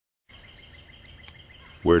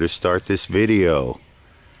where to start this video.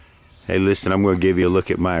 Hey, listen, I'm going to give you a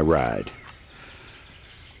look at my ride.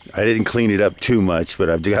 I didn't clean it up too much, but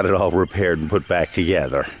I've got it all repaired and put back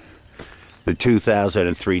together. The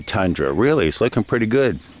 2003 Tundra. Really, it's looking pretty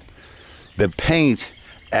good. The paint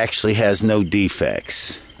actually has no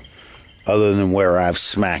defects other than where I've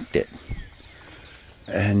smacked it.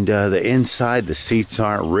 And the inside, the seats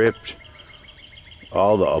aren't ripped.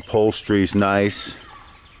 All the upholstery's nice.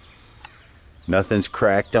 Nothing's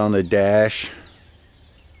cracked on the dash.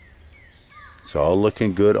 It's all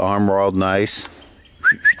looking good, armor all nice.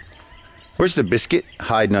 Where's the biscuit?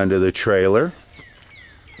 Hiding under the trailer.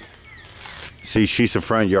 See, she's a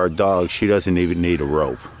front yard dog. She doesn't even need a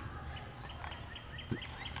rope.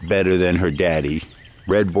 Better than her daddy.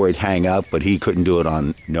 Red Boy'd hang up, but he couldn't do it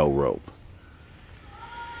on no rope.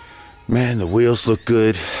 Man, the wheels look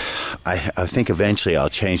good. I think eventually I'll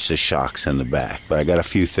change the shocks in the back, but I got a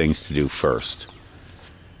few things to do first.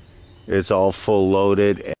 It's all full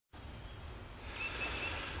loaded.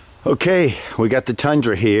 Okay, we got the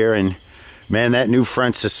Tundra here, and man, that new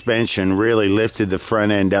front suspension really lifted the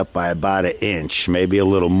front end up by about an inch, maybe a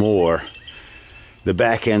little more. The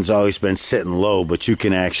back end's always been sitting low, but you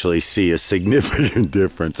can actually see a significant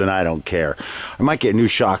difference, and I don't care. I might get new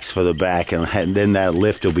shocks for the back, and then that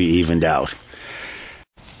lift will be evened out.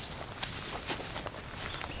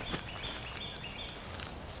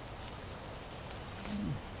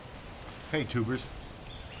 Hey, tubers.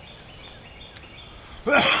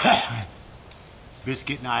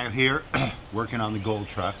 Biscuit and I are here working on the gold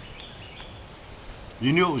truck.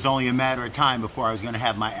 You knew it was only a matter of time before I was going to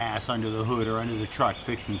have my ass under the hood or under the truck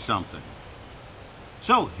fixing something.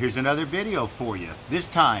 So, here's another video for you. This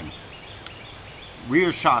time,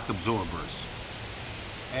 rear shock absorbers.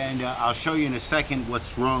 And I'll show you in a second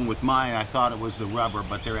what's wrong with mine. I thought it was the rubber,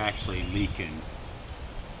 but they're actually leaking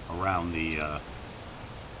around the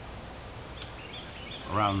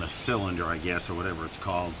cylinder, I guess, or whatever it's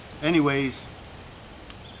called. Anyways,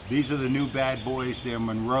 these are the new bad boys. They're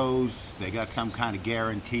Monroe's. They got some kind of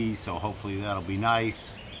guarantee, so hopefully that'll be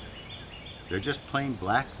nice. They're just plain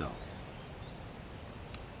black, though.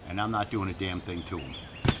 And I'm not doing a damn thing to them,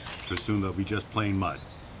 because soon they'll be just plain mud.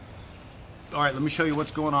 All right, let me show you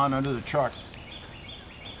what's going on under the truck.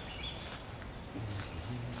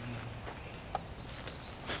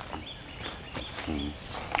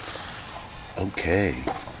 Okay.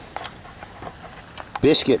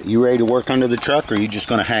 Biscuit, you ready to work under the truck, or are you just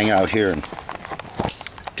going to hang out here and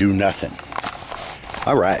do nothing?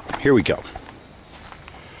 All right, here we go.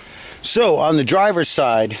 So, on the driver's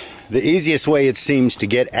side, the easiest way it seems to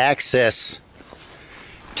get access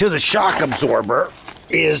to the shock absorber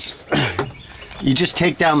is you just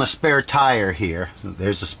take down the spare tire here.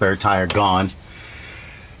 There's the spare tire gone.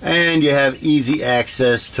 And you have easy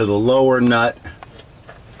access to the lower nut.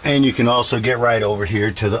 And you can also get right over here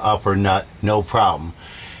to the upper nut, no problem.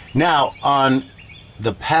 Now, on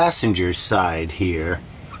the passenger side here,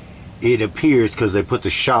 it appears, because they put the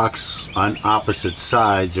shocks on opposite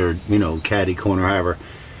sides, or, you know, caddy corner, however,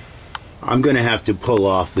 I'm going to have to pull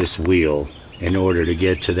off this wheel in order to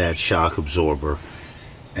get to that shock absorber.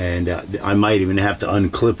 And I might even have to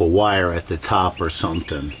unclip a wire at the top or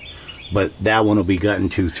something. But that one will be gotten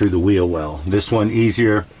to through the wheel well. This one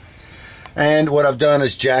easier. And what I've done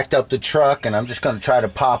is jacked up the truck, and I'm just going to try to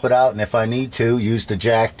pop it out, and if I need to, use the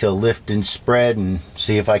jack to lift and spread and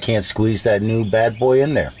see if I can't squeeze that new bad boy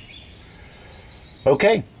in there.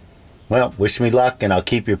 Okay, well, wish me luck, and I'll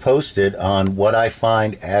keep you posted on what I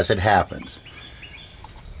find as it happens.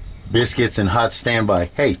 Biscuits in hot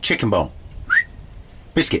standby. Hey, chicken bone.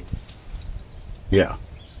 Biscuit. Yeah.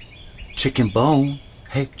 Chicken bone.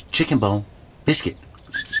 Hey, chicken bone. Biscuit.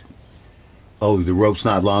 Oh, the rope's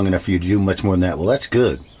not long enough for you to do much more than that. Well, that's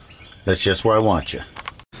good. That's just where I want you.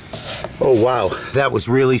 Oh, wow. That was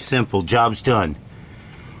really simple. Job's done.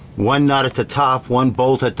 One nut at the top, one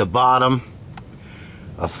bolt at the bottom,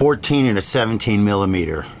 a 14 and a 17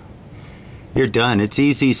 millimeter. You're done. It's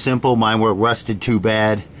easy, simple. Mine weren't rusted too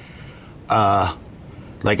bad.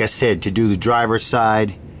 Like I said, to do the driver's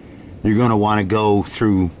side, you're going to want to go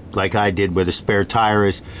through, like I did, where the spare tire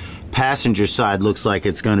is. Passenger side looks like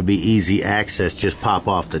it's going to be easy access. Just pop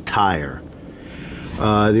off the tire.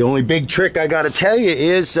 The only big trick I got to tell you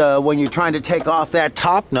is when you're trying to take off that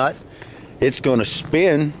top nut, it's going to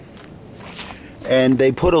spin. And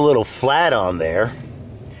they put a little flat on there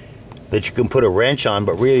that you can put a wrench on,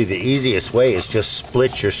 but really the easiest way is just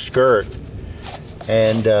split your skirt,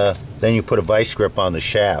 and then you put a vice grip on the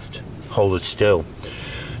shaft. Hold it still.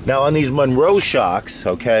 Now on these Monroe shocks,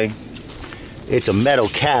 okay, it's a metal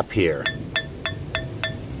cap here.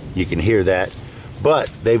 You can hear that. But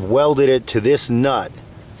they've welded it to this nut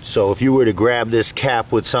So if you were to grab this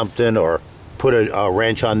cap with something or put a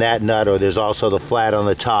wrench on that nut, or there's also the flat on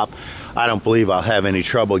the top, I don't believe I'll have any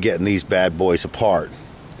trouble getting these bad boys apart.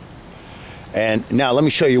 And now let me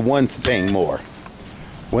show you one thing more.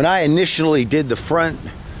 When I initially did the front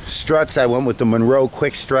struts, I went with the Monroe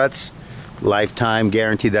quick struts, lifetime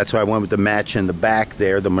guaranteed. That's why I went with the match in the back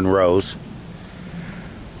there, the Monroes.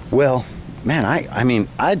 Well, man, I mean,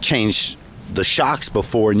 I'd changed the shocks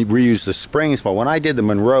before and reused the springs, but when I did the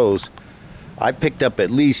Monroes, I picked up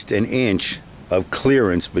at least an inch of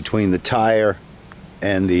clearance between the tire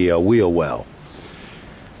and the wheel well.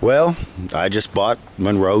 Well, I just bought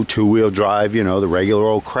Monroe two-wheel drive, you know, the regular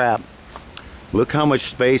old crap. Look how much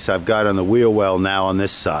space I've got on the wheel well now on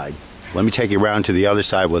this side. Let me take you around to the other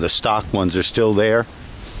side where the stock ones are still there.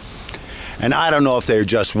 And I don't know if they're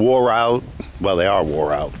just wore out. Well, they are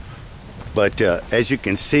wore out. But as you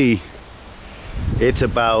can see, it's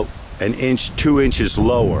about an inch, 2 inches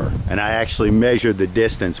lower. And I actually measured the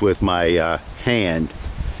distance with my hand.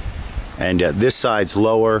 And this side's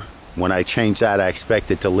lower. When I change that, I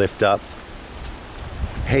expect it to lift up.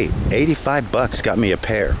 Hey, 85 bucks got me a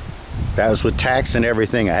pair. That was with tax and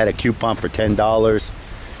everything. I had a coupon for $10.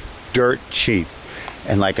 Dirt cheap.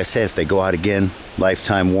 And like I said, if they go out again,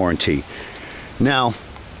 lifetime warranty. Now,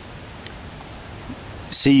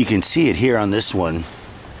 see, you can see it here on this one.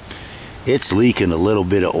 It's leaking a little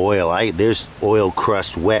bit of oil. There's oil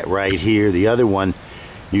crust wet right here. The other one,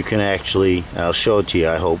 you can actually, I'll show it to you,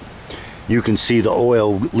 I hope. You can see the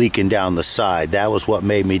oil leaking down the side. That was what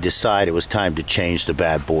made me decide it was time to change the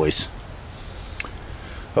bad boys.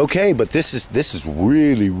 Okay, but this is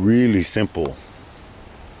really, really simple.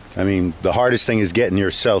 I mean, the hardest thing is getting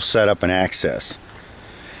yourself set up and access.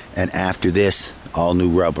 And after this, all new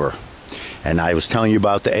rubber. And I was telling you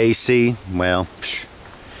about the AC. Well,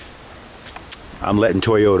 I'm letting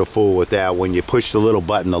Toyota fool with that. When you push the little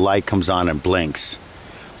button, the light comes on and blinks.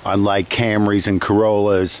 Unlike Camrys and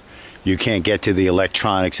Corollas, you can't get to the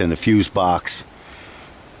electronics in the fuse box.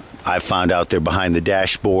 I found out they're behind the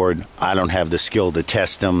dashboard. I don't have the skill to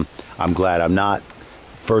test them. I'm glad I'm not.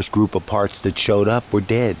 First group of parts that showed up were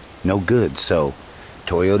dead. No good. So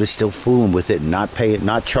Toyota's still fooling with it and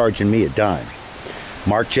not charging me a dime.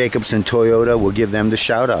 Mark Jacobs and Toyota, will give them the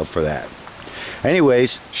shout out for that.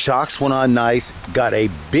 Anyways, shocks went on nice. Got a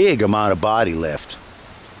big amount of body lift.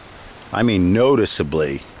 I mean,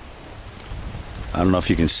 noticeably. I don't know if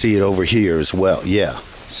you can see it over here as well. Yeah,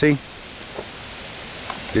 see?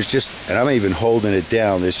 There's just, and I'm even holding it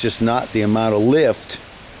down, there's just not the amount of lift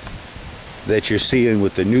that you're seeing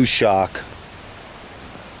with the new shock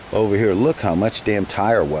over here. Look how much damn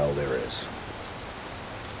tire well there is.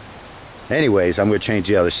 Anyways, I'm going to change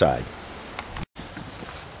the other side.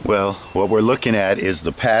 Well, what we're looking at is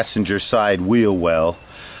the passenger side wheel well.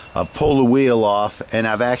 I've pulled the wheel off and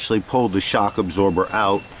I've actually pulled the shock absorber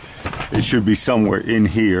out. It should be somewhere in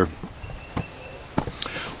here.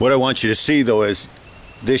 What I want you to see though is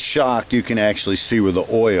this shock, you can actually see where the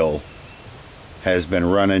oil has been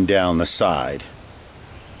running down the side.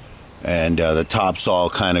 And the top's all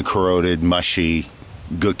kind of corroded, mushy,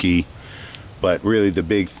 gooky. But really the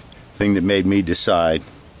big thing that made me decide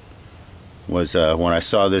was when I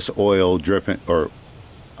saw this oil dripping or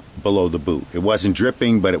below the boot. It wasn't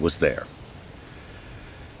dripping, but it was there.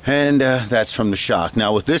 And that's from the shock.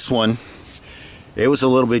 Now with this one, it was a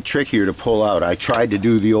little bit trickier to pull out. I tried to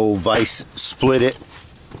do the old vise, split it,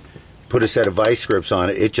 put a set of vice grips on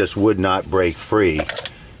it. It just would not break free.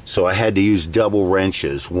 So I had to use double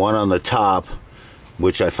wrenches. One on the top,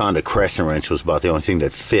 which I found a crescent wrench was about the only thing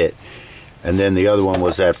that fit. And then the other one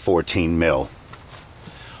was that 14 mil.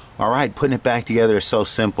 Alright, putting it back together is so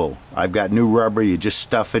simple. I've got new rubber, you just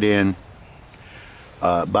stuff it in.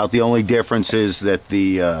 About the only difference is that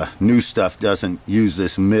the new stuff doesn't use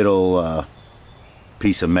this middle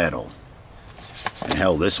piece of metal. And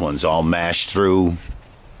hell, this one's all mashed through.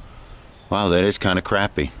 Wow, that is kind of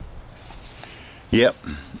crappy. Yep,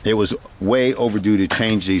 it was way overdue to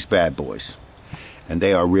change these bad boys. And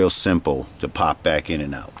they are real simple to pop back in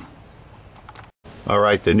and out.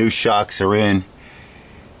 Alright, the new shocks are in.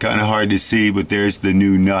 Kind of hard to see, but there's the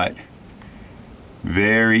new nut.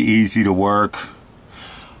 Very easy to work.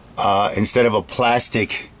 Instead of a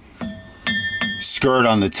plastic skirt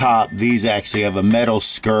on the top, these actually have a metal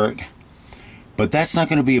skirt. But that's not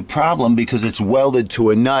going to be a problem because it's welded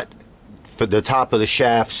to a nut for the top of the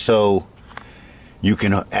shaft, so you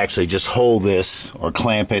can actually just hold this or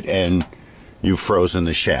clamp it and you've frozen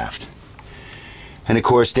the shaft. And of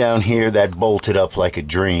course down here, that bolted up like a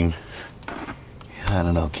dream. I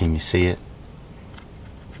don't know, can you see it?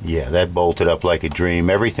 Yeah, that bolted up like a dream.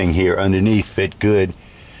 Everything here underneath fit good.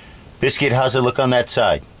 Biscuit, how's it look on that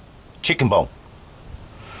side? Chicken bone.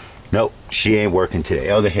 Nope, she ain't working today.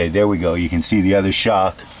 Other head, there we go. You can see the other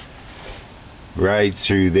shock right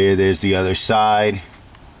through there. There's the other side.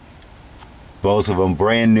 Both of them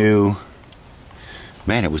brand new.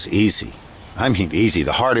 Man, it was easy. I mean, easy.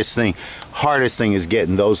 The hardest thing is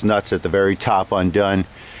getting those nuts at the very top undone.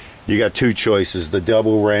 You got two choices, the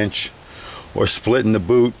double wrench or splitting the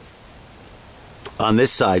boot. On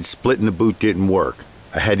this side, splitting the boot didn't work.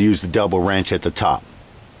 I had to use the double wrench at the top,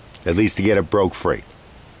 at least to get it broke free.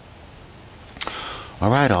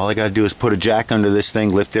 Alright, all I gotta do is put a jack under this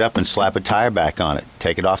thing, lift it up, and slap a tire back on it.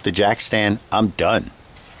 Take it off the jack stand. I'm done.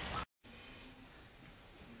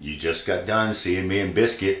 You just got done seeing me and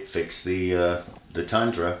Biscuit fix the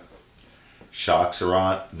Tundra. Shocks are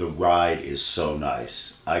on. The ride is so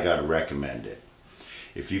nice. I gotta recommend it.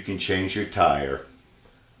 If you can change your tire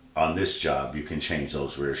on this job, you can change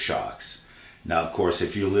those rear shocks. Now, of course,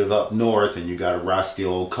 if you live up north and you got a rusty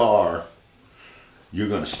old car, you're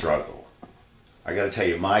gonna struggle. I gotta tell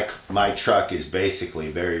you, my truck is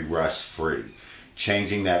basically very rust free.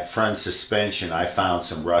 Changing that front suspension, I found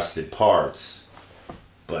some rusted parts,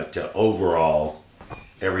 but overall,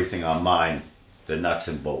 everything on mine, the nuts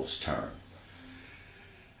and bolts turn.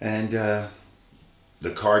 And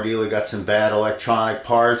the car dealer got some bad electronic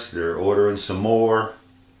parts. They're ordering some more.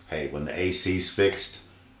 Hey, when the AC's fixed,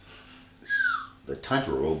 the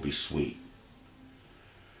Tundra will be sweet.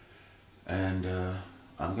 And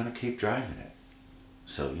I'm gonna keep driving it.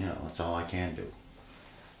 So, you know, that's all I can do.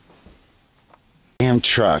 Damn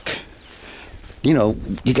truck. You know,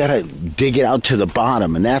 you gotta dig it out to the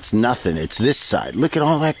bottom, and that's nothing. It's this side. Look at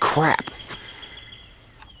all that crap.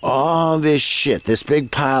 All this shit, this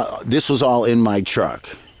big pile, this was all in my truck.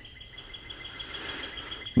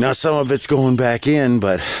 Now some of it's going back in,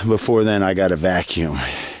 but before then I got a vacuum.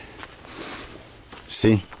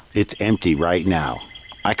 See, it's empty right now.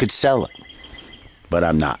 I could sell it, but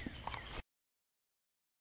I'm not.